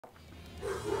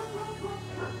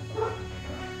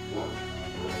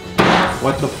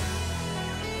What the?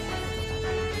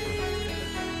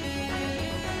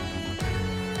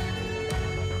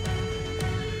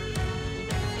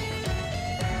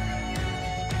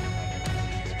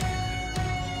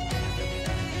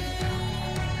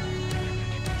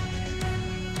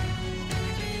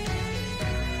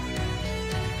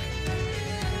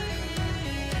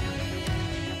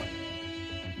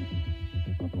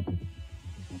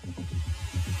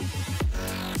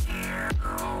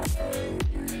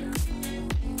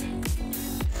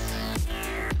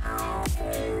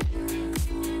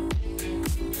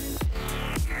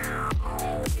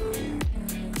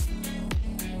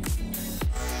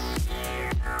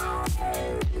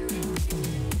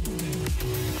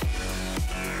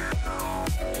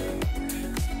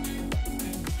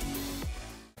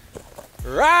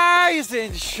 Rise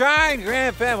and shine,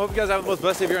 Grand Fam. Hope you guys have the most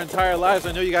blessed day of your entire lives.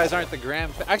 I know you guys aren't the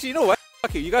Grand Fam. Actually, you know what?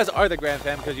 Fuck you. You guys are the Grand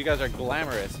Fam because you guys are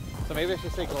glamorous. So maybe I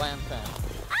should say Glam Fam.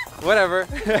 Whatever.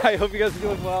 I hope you guys are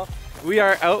doing well. We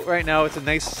are out right now. It's a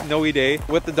nice snowy day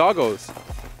with the doggos.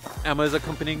 Emma is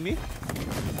accompanying me.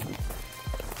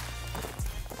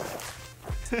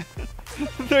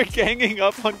 They're ganging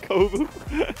up on Kovu.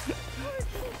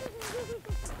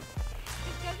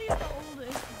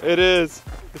 It is.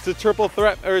 It's a triple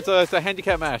threat, or it's a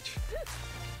handicap match.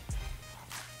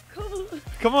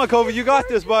 Come on, Kovu, you got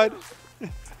this, bud.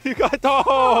 You got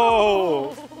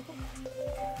oh!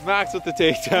 Max with the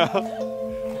takedown.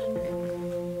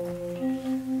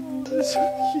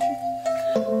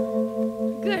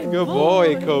 Good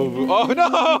boy, Kovu. Oh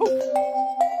no!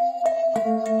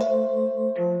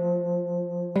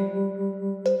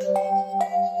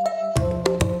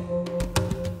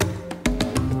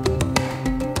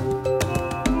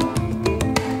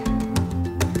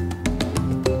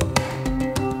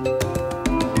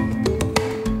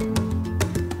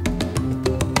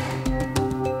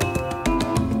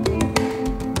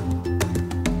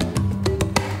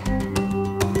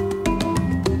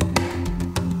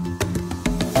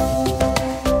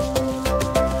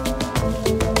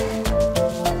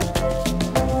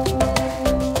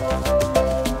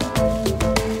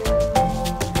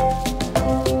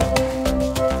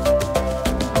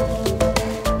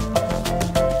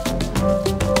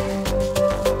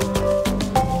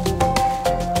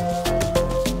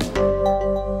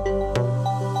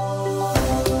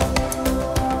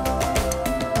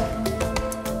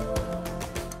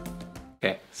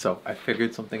 Okay, so I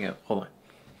figured something out. Hold on.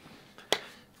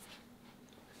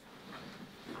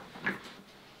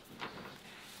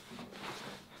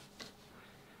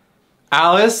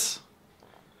 Alice,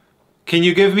 can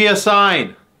you give me a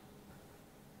sign?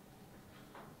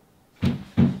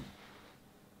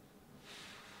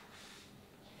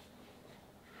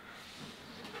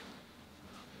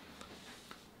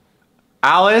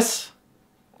 Alice,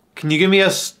 can you give me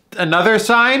another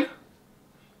sign?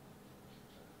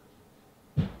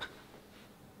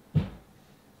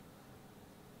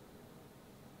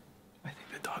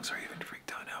 Dogs are even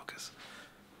freaked out now because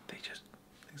they just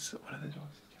one of the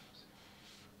dogs is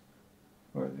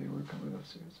or they were coming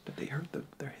upstairs, but they heard the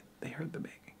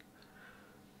banging.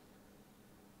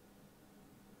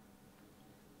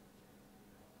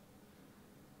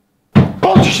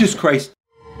 Oh Jesus Christ!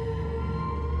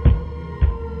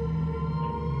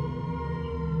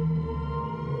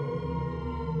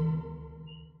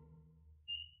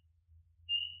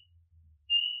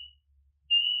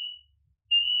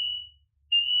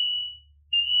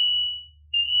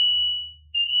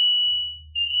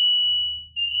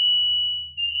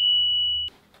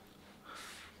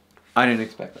 I didn't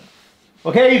expect that.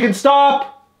 Okay, you can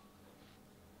stop!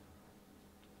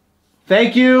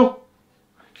 Thank you!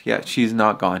 Yeah, she's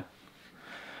not gone.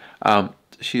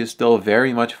 She is still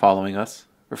very much following us,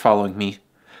 or following me.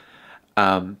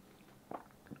 And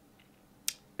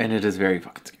it is very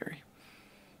fucking scary.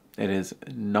 It is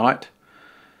not...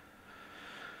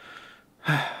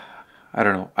 I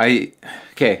don't know.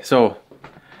 Okay, so...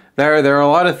 There are a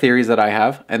lot of theories that I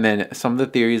have, and then some of the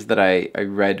theories that I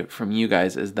read from you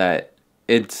guys is that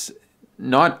it's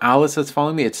not Alice that's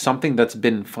following me, it's something that's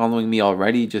been following me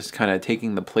already, just kind of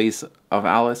taking the place of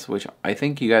Alice, which I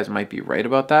think you guys might be right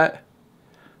about that.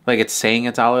 Like, it's saying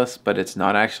it's Alice, but it's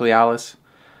not actually Alice.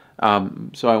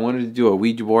 So I wanted to do a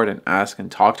Ouija board and ask and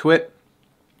talk to it,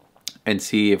 and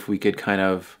see if we could kind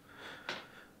of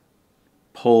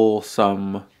pull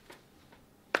some,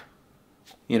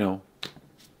 you know,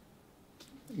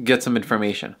 get some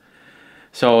information.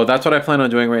 So that's what I plan on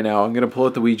doing right now. I'm going to pull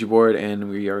out the Ouija board and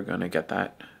we are going to get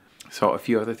that. So a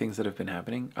few other things that have been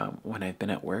happening. When I've been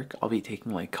at work, I'll be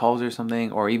taking like calls or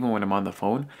something, or even when I'm on the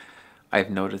phone, I've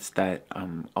noticed that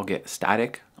I'll get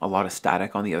static, a lot of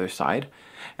static on the other side,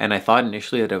 and I thought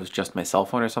initially that it was just my cell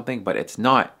phone or something, but it's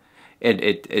not.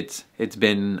 It's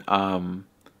been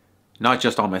not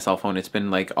just on my cell phone. It's been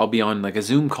like I'll be on like a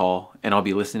Zoom call and I'll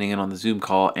be listening in on the Zoom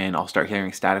call and I'll start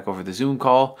hearing static over the Zoom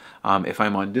call. If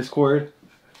I'm on Discord,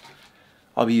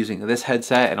 I'll be using this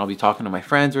headset and I'll be talking to my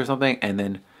friends or something, and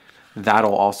then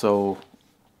that'll also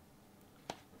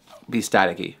be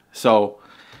staticky. So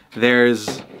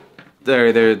there's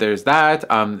that.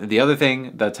 The other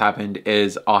thing that's happened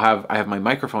is I have my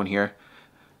microphone here,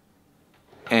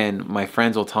 and my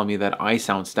friends will tell me that I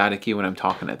sound staticky when I'm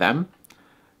talking to them.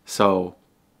 So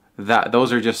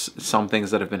those are just some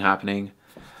things that have been happening.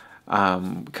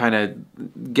 Kind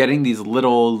of getting these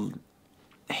little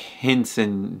hints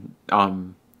and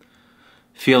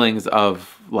feelings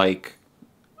of like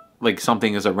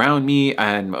something is around me,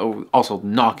 and also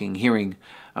knocking, hearing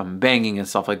banging and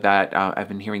stuff like that. I've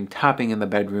been hearing tapping in the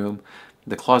bedroom.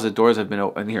 The closet doors have been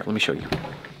open. Here, let me show you.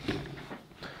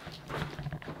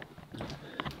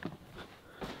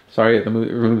 Sorry, the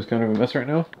room's kind of a mess right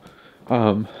now.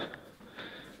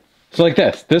 So like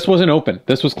this wasn't open.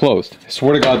 This was closed. I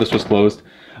swear to God, this was closed.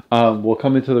 We'll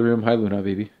come into the room. Hi, Luna,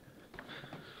 baby.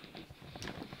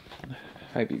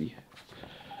 Hi, baby.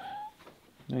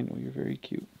 I know you're very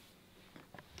cute.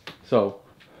 So,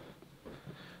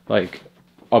 like,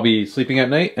 I'll be sleeping at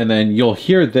night, and then you'll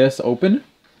hear this open,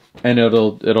 and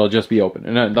it'll just be open.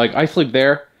 And like I sleep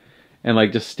there, and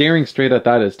like just staring straight at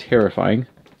that is terrifying.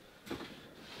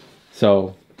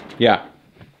 So, yeah.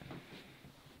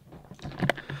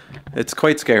 It's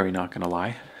quite scary, not gonna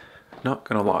lie. Not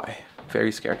gonna lie.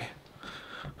 Very scary.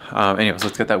 Anyways,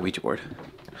 let's get that Ouija board.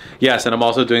 Yes, and I'm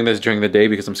also doing this during the day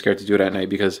because I'm scared to do it at night,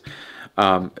 because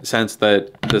since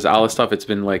this Alice stuff, it's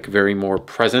been like very more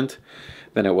present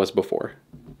than it was before.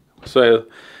 So,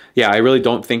 yeah, I really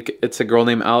don't think it's a girl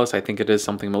named Alice. I think it is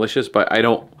something malicious, but I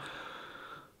don't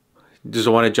just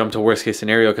want to jump to worst case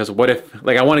scenario, because what if,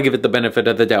 like, I want to give it the benefit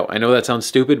of the doubt. I know that sounds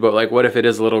stupid, but like, what if it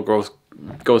is a little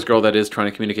ghost girl that is trying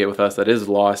to communicate with us, that is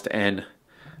lost and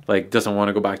like doesn't want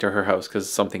to go back to her house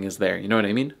because something is there. You know what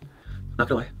I mean? Not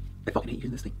gonna lie, I fucking hate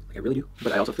using this thing. Like, I really do.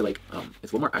 But I also feel like it's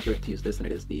a little more accurate to use this than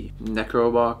it is the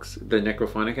Necro box, the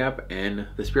Necrophonic app, and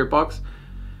the Spirit box,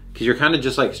 because you're kind of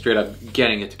just like straight up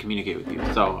getting it to communicate with you.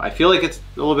 So I feel like it's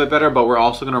a little bit better, but we're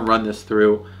also gonna run this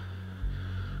through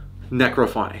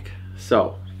Necrophonic.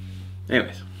 So,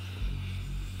 anyways.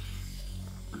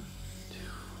 1, 2,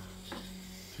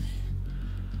 3.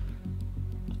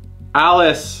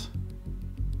 Alice,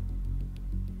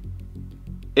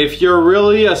 if you're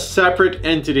really a separate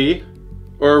entity,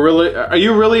 or really, are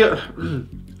you really a,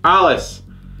 Alice,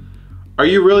 are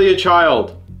you really a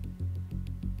child?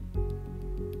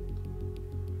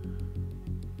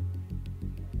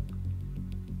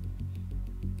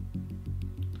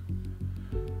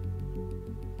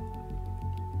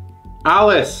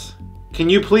 Alice, can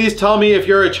you please tell me if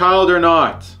you're a child or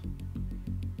not?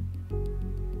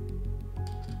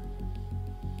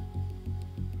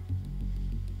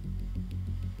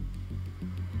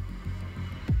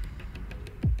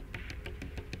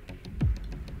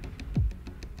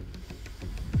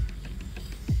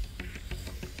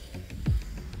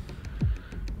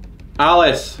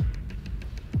 Alice,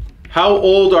 how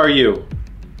old are you?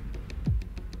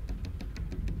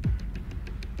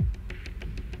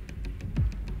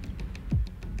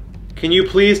 Can you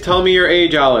please tell me your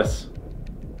age, Alice?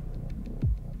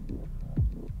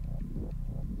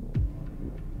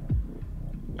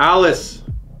 Alice,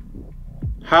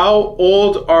 how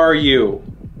old are you?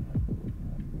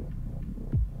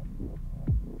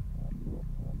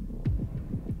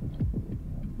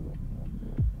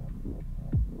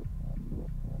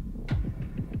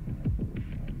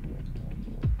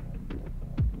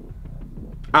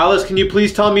 Alice, can you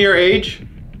please tell me your age?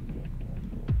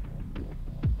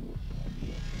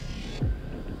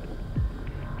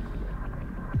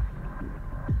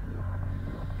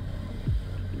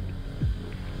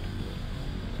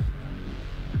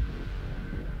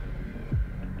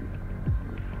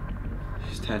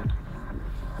 She's 10.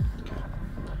 Okay.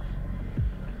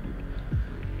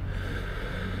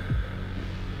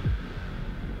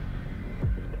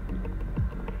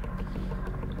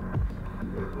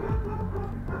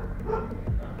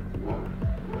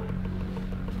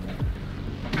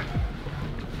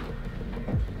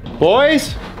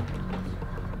 Boys?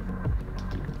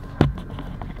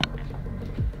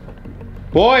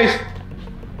 Boys?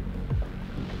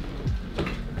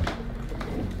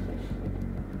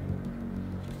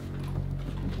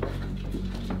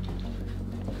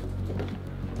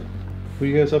 What are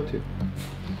you guys up to?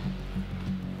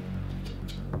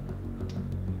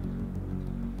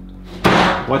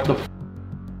 What the f?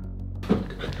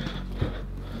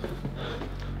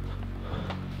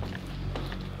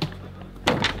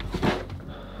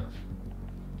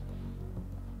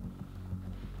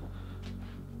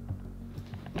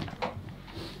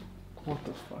 What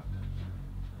the fuck?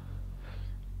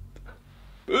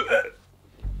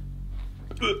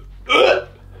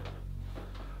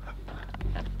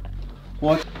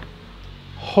 What?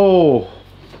 Oh.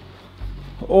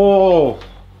 Oh.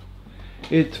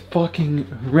 It's fucking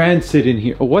rancid in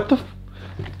here. What the f?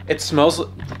 It smells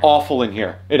awful in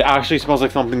here. It actually smells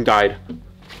like something died.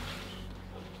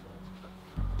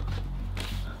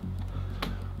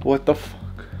 What the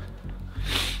fuck?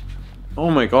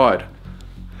 Oh my god.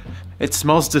 It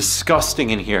smells disgusting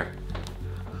in here.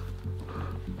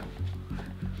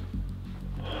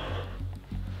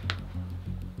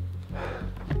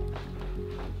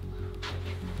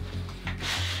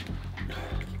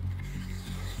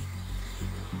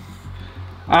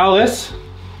 Alice?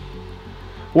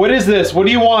 What is this? What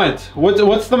do you want?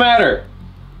 What's the matter?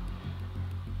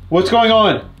 What's going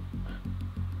on?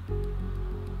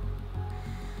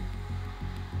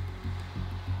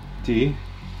 D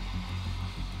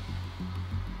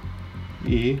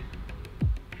E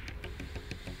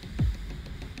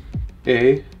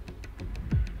A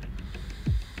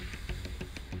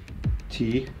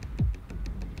T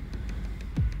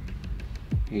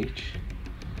H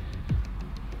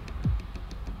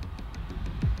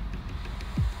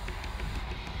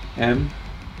M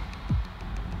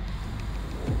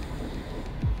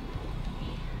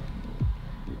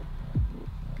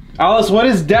Alice, what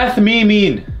does death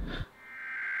mean?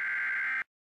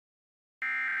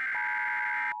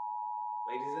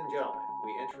 Ladies and gentlemen,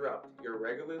 we interrupt your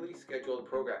regularly scheduled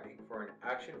programming for an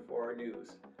Action 4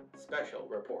 News special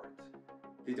report.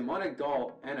 The demonic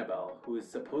doll Annabelle, who is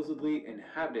supposedly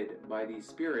inhabited by the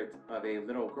spirit of a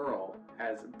little girl,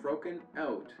 has broken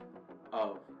out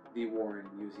of the Warren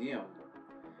Museum.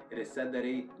 It is said that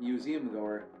a museum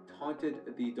goer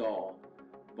taunted the doll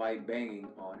by banging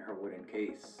on her wooden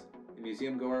case. The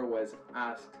museum goer was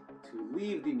asked to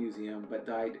leave the museum but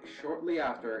died shortly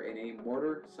after in a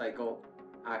motorcycle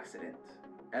accident.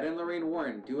 Ed and Lorraine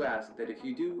Warren do ask that if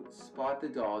you do spot the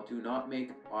doll, do not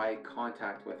make eye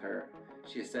contact with her.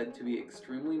 She is said to be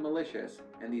extremely malicious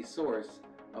and the source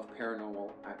of paranormal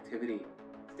activity.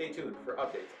 Stay tuned for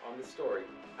updates on the story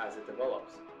as it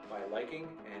develops by liking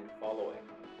and following.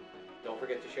 Don't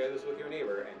forget to share this with your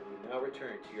neighbor, and we now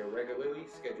return to your regularly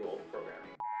scheduled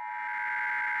programming.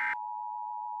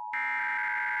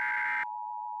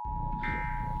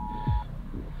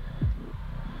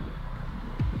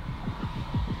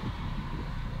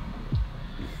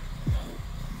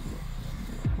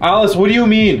 Alice, what do you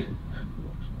mean?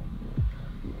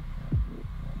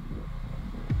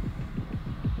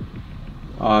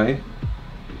 I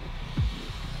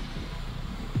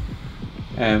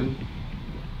M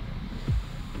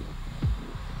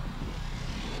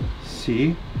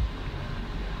C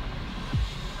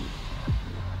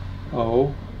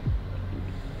O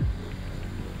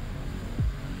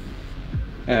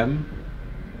M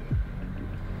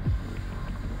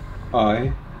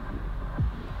I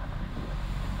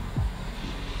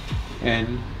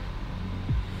N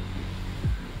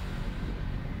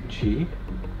G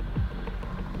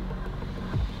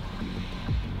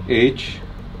H.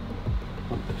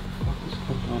 What the fuck is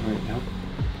going on right now?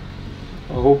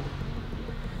 O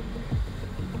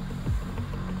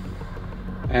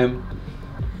M.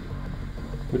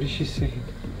 What is she saying?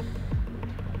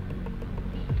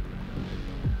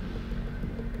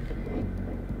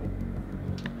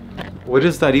 What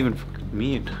does that even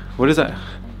mean? What is that?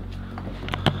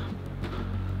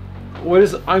 What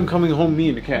does I'm coming home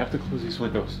mean? Okay, I have to close these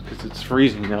windows because it's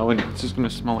freezing now and it's just gonna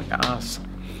smell like ass.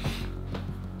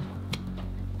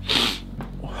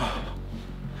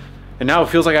 And now it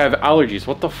feels like I have allergies.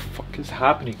 What the fuck is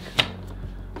happening?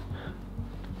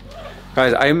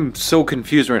 Guys, I'm so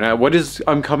confused right now. What does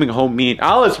I'm coming home mean?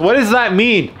 Alice, what does that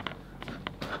mean?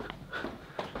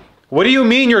 What do you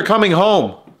mean you're coming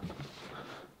home?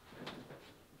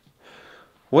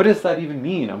 What does that even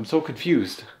mean? I'm so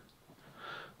confused.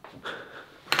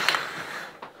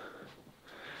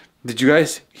 Did you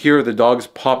guys hear the dogs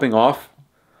popping off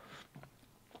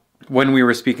when we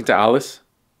were speaking to Alice?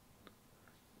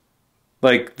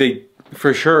 Like, they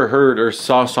for sure heard or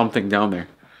saw something down there.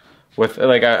 With,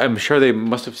 like, I'm sure they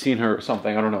must have seen her or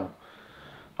something. I don't know.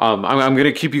 I'm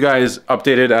gonna keep you guys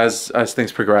updated as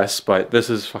things progress, but this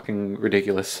is fucking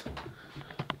ridiculous.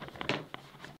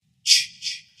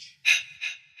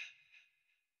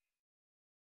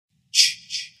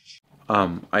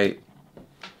 I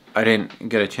didn't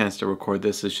get a chance to record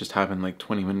this. This just happened like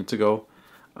 20 minutes ago.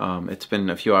 It's been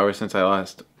a few hours since I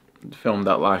last filmed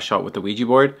that last shot with the Ouija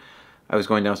board. I was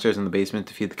going downstairs in the basement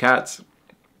to feed the cats.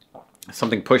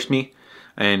 Something pushed me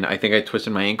and I think I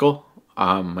twisted my ankle.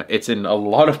 It's in a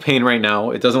lot of pain right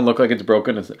now. It doesn't look like it's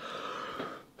broken.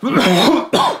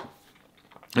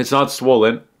 It's not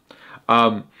swollen.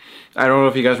 I don't know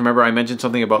if you guys remember, I mentioned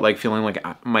something about like feeling like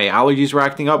my allergies were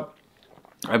acting up.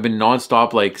 I've been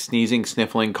nonstop like sneezing,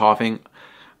 sniffling, coughing.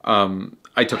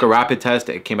 I took a rapid test.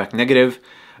 It came back negative.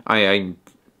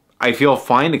 I feel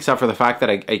fine except for the fact that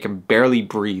I can barely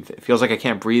breathe. It feels like I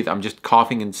can't breathe. I'm just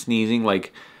coughing and sneezing.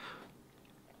 Like,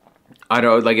 I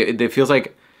don't, like it feels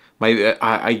like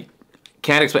I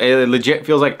can't explain. It legit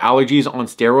feels like allergies on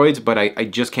steroids, but I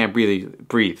just can't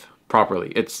breathe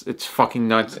properly. It's fucking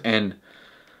nuts. And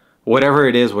whatever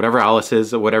it is, whatever Alice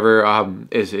is, whatever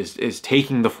is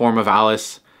taking the form of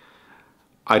Alice,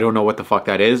 I don't know what the fuck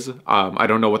that is. I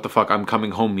don't know what the fuck I'm coming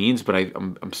home means, but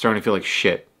I'm starting to feel like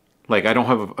shit. Like, I don't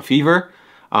have a fever.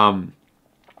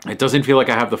 It doesn't feel like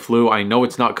I have the flu. I know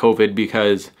it's not COVID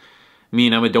because me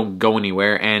and Emma don't go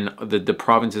anywhere, and the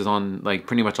province is on like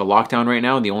pretty much a lockdown right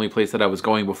now, and the only place that I was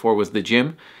going before was the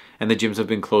gym, and the gyms have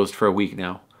been closed for a week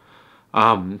now.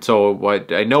 So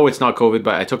what, I know it's not COVID,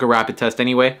 but I took a rapid test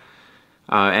anyway,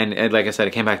 and like I said,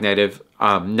 it came back negative.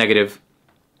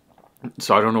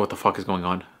 So I don't know what the fuck is going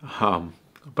on.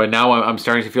 But now I'm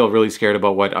starting to feel really scared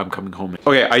about what I'm coming home in.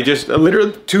 Okay, I just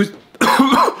literally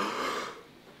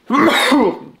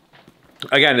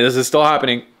again, this is still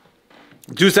happening.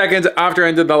 2 seconds after I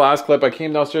ended the last clip, I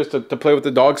came downstairs to play with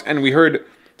the dogs, and we heard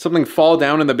something fall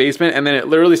down in the basement, and then it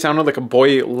literally sounded like a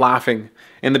boy laughing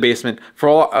in the basement. For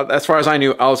all, as far as I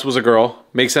knew, Alice was a girl.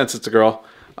 Makes sense, it's a girl.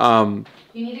 You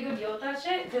need to go deal with that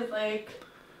shit, cause like,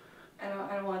 I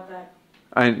don't want that.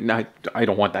 I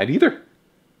don't want that either.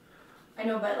 I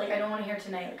know, but like, I don't want to hear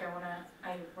tonight. Like,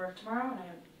 I work tomorrow, and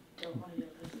I don't want to do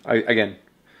this. Again,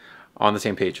 on the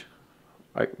same page.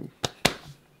 It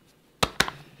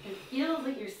feels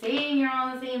like you're saying you're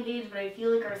on the same page, but I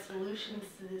feel like our solutions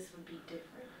to this would be different.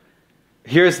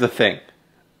 Here's the thing.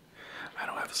 I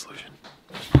don't have a solution.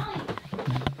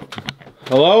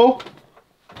 Hello?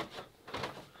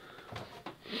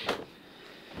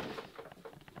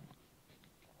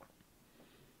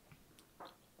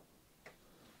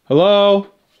 Hello?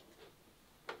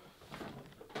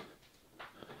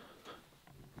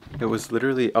 It was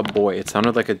literally a boy. It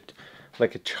sounded like a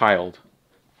child.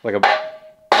 Like a...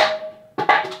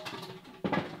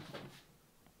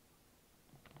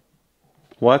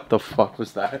 What the fuck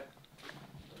was that?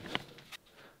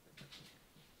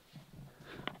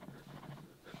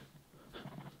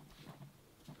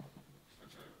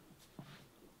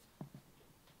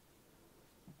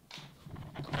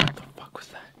 What the fuck was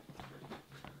that?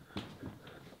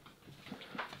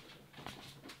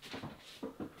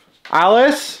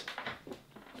 Alice?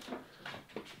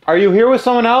 Are you here with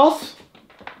someone else?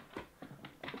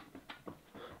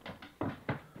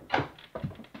 I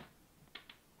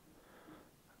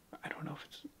don't know if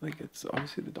it's like, it's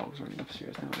obviously the dog's running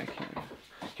upstairs now and I can't.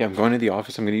 Yeah, I'm going to the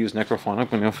office. I'm going to use necrophonic.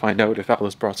 I'm going to find out if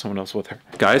Alice brought someone else with her.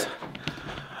 Guys,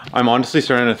 I'm honestly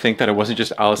starting to think that it wasn't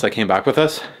just Alice that came back with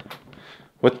us.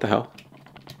 What the hell?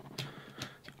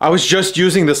 I was just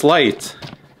using this light.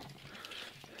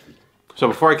 So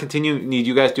before I continue, need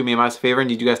you guys to do me a massive favor. I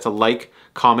need you guys to like,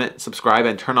 comment, subscribe,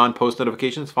 and turn on post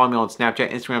notifications. Follow me on Snapchat,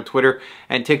 Instagram, Twitter,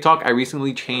 and TikTok. I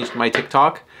recently changed my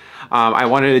TikTok. I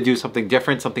wanted to do something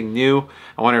different, something new.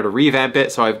 I wanted to revamp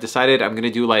it, so I've decided I'm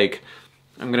going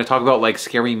to talk about like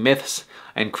scary myths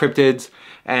and cryptids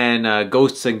and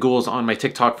ghosts and ghouls on my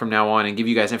TikTok from now on and give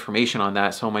you guys information on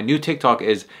that. So my new TikTok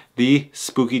is the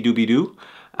Spooky Dooby Doo.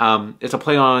 It's a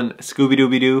play on Scooby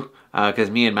Dooby Doo because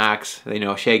me and Max, you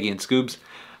know, Shaggy and Scoobs.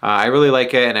 I really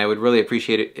like it, and I would really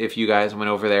appreciate it if you guys went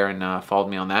over there and followed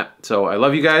me on that. So I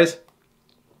love you guys,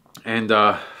 and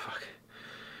fuck.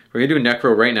 We're gonna do a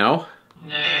necro right now.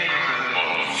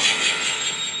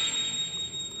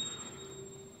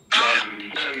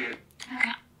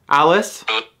 Alice,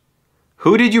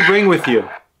 who did you bring with you?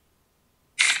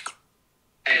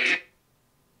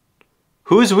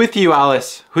 Who's with you,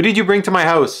 Alice? Who did you bring to my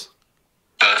house?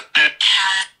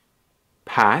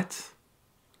 Pat?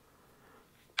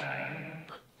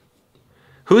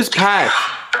 Who's Pat?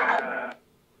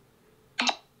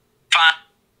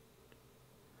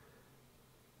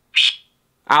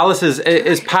 Alice,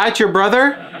 is Pat your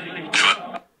brother?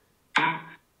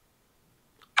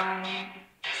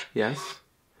 Yes.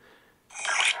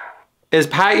 Is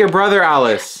Pat your brother,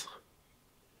 Alice?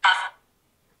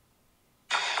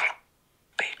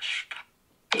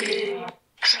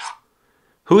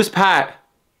 Who's Pat?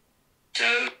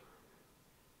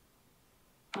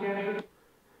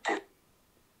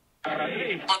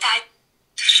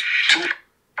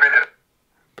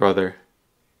 Brother.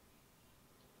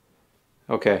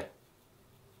 Okay.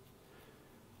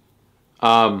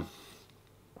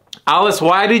 Alice,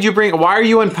 why are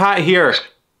you and Pat here?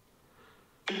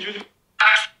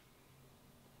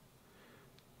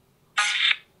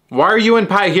 Why are you and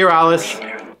Pat here, Alice?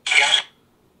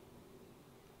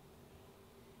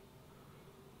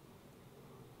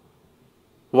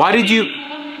 Why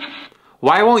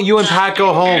won't you and Pat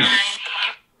go home?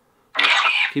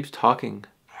 Keeps talking.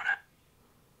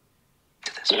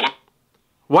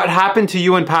 What happened to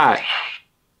you and Pat?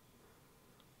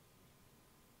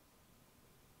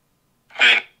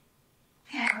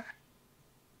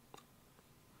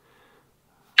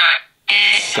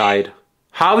 Died.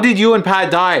 How did you and Pat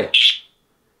die?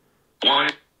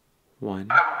 One.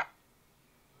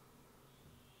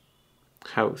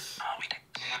 House.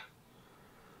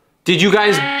 Did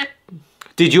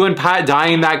you and Pat die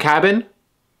in that cabin?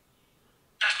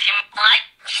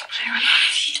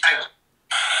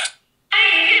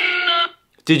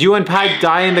 Did you and Pat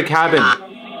die in the cabin?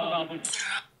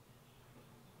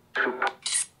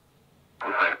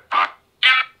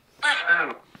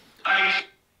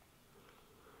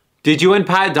 Did you and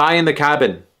Pat die in the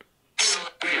cabin?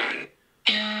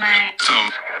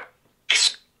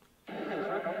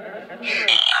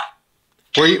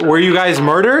 Were you guys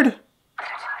murdered?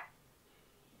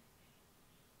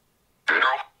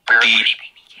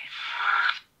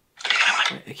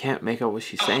 I can't make out what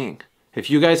she's saying. If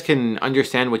you guys can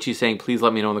understand what she's saying, please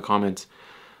let me know in the comments.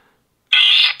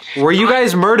 Were you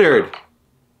guys murdered?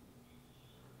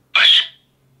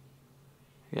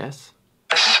 Yes.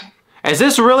 Is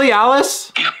this really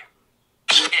Alice?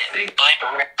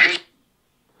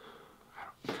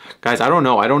 Guys, I don't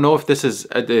know. I don't know if this is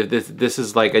this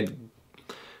is like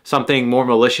something more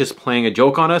malicious playing a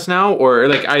joke on us now, or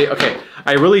like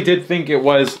I really did think it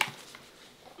was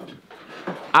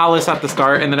Alice at the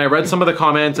start, and then I read some of the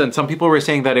comments, and some people were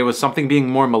saying that it was something being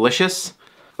more malicious.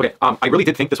 Okay, I really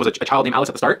did think this was a child named Alice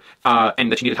at the start,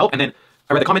 and that she needed help. And then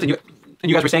I read the comments, and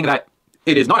you guys were saying that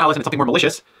it is not Alice and it's something more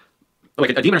malicious, like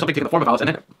a demon or something taking the form of Alice. And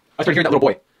then I started hearing that little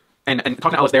boy, and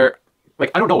talking to Alice there,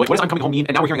 like I don't know, like what does I'm coming home mean?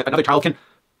 And now we're hearing another child can.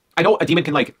 I know a demon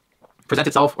can like present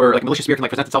itself, or like a malicious spirit can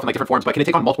like present itself in like different forms, but can it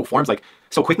take on multiple forms like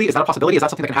so quickly? Is that a possibility? Is that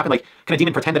something that can happen? Like, can a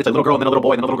demon pretend that it's a little girl and then a little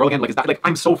boy and then a little girl again? Like, is that like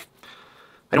I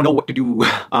don't know what to do.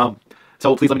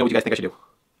 So please let me know what you guys think I should do.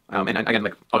 And again,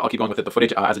 like I'll keep going with the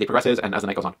footage as the day progresses and as the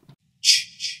night goes on.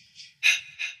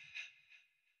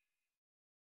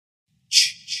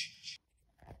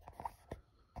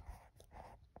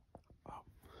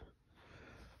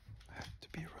 I have to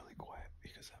be really quiet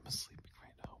because I'm sleeping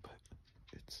right now, but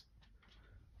it's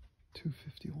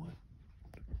 2:51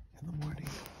 in the morning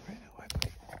right now.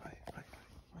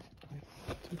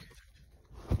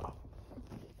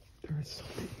 There is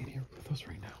something in here with us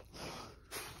right now.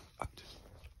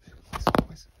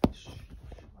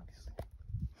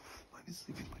 Let me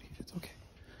sleep, buddy. It's okay.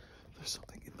 There's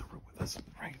something in the room with us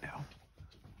right now.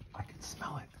 I can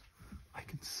smell it. I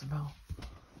can smell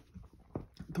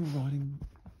the rotting.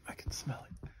 I can smell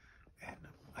it. And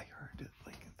I heard it,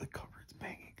 like the cupboard's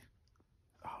banging.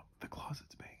 The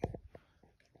closet's banging.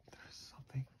 There's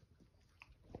something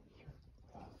here.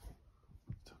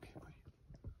 It's okay, buddy.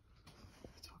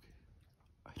 It's okay.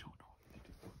 I don't know what to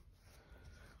do.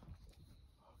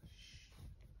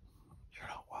 You're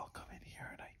not welcome in here,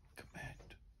 and I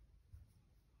command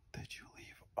that you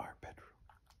leave our bedroom.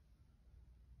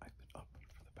 I've been up for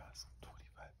the past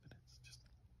 25 minutes just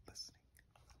listening,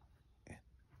 and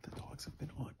the dogs have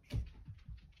been on me,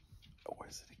 or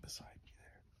sitting beside me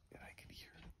there, and I can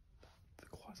hear the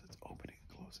closets opening and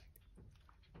closing.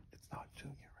 It's not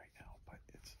doing it right now, but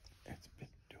it's been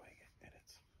doing it, and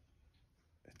it's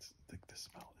the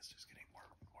smell is just getting more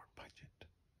pungent.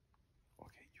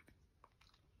 Okay,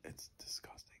 it's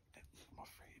disgusting, and I'm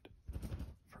afraid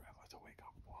for Emma to wake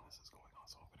up while this is going on,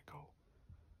 so I'm gonna go.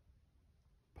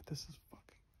 But this is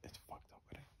it's fucked up,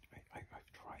 and I've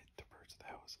tried to purge the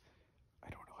house. I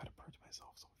don't know how to purge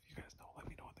myself, so if you guys know, let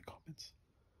me know in the comments.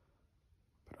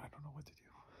 But I don't know what to do.